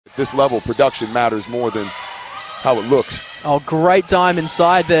This level, production matters more than how it looks. Oh, great dime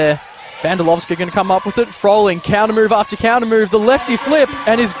inside there. Vandelovska going to come up with it. Froling, counter move after counter move. The lefty flip,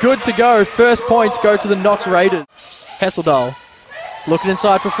 and is good to go. First points go to the Knox Raiders. Hesseldahl looking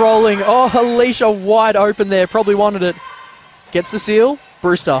inside for Froling. Oh, Alicia wide open there. Probably wanted it. Gets the seal.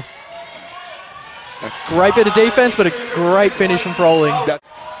 Brewster. That's great bit of defense, but a great finish from Froling.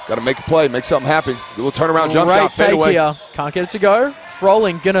 Got to make a play, make something happen. A little turnaround jump shot, fade away. Here. Can't get it to go.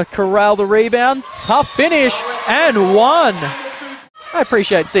 Froling going to corral the rebound. Tough finish, and one. I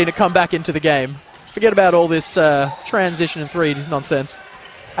appreciate seeing it come back into the game. Forget about all this transition and three nonsense.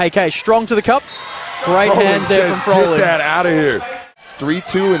 AK strong to the cup. Great hands there from Froling. Get that out of here.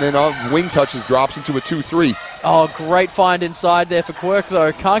 3-2, and then on wing touches drops into a 2-3. Oh, great find inside there for Quirk,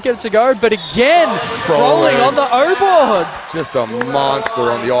 though. Can't get it to go, but again, Froling on the O-boards. Just a monster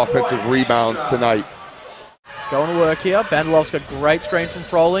on the offensive rebounds tonight. Going to work here. Bandelov's got great screen from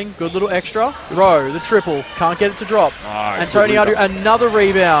Froling. Good little extra. Rowe, the triple. Can't get it to drop. Antoniadu, another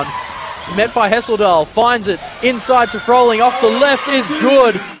rebound. Met by Hesseldahl. Finds it. Inside to Froling. Off the left is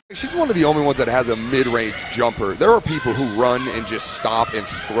good. She's one of the only ones that has a mid-range jumper. There are people who run and just stop and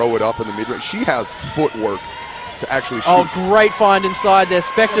throw it up in the mid-range. She has footwork to actually shoot. Oh, great find inside there.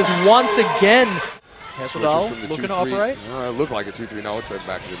 Spectres once again. Hesseldahl looking to operate. It looked like a 2-3. No, it's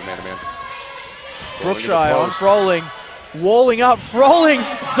back to the man-to-man. Brookshire on Froling. Walling up. Froling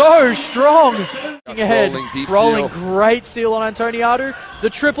so strong. Ahead. Froling, great seal on Antoniadu. The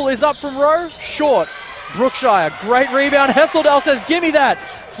triple is up from Rowe. Short. Brookshire, great rebound. Hesseldahl says, give me that.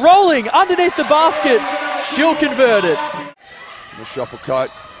 Froling underneath the basket. She'll convert it. The shuffle cut.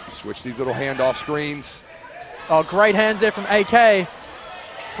 Switch these little handoff screens. Oh, great hands there from AK.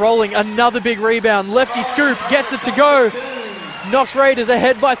 Froling, another big rebound. Lefty scoop, gets it to go. Knox Raiders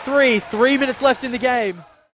ahead by 3. 3 minutes left in the game.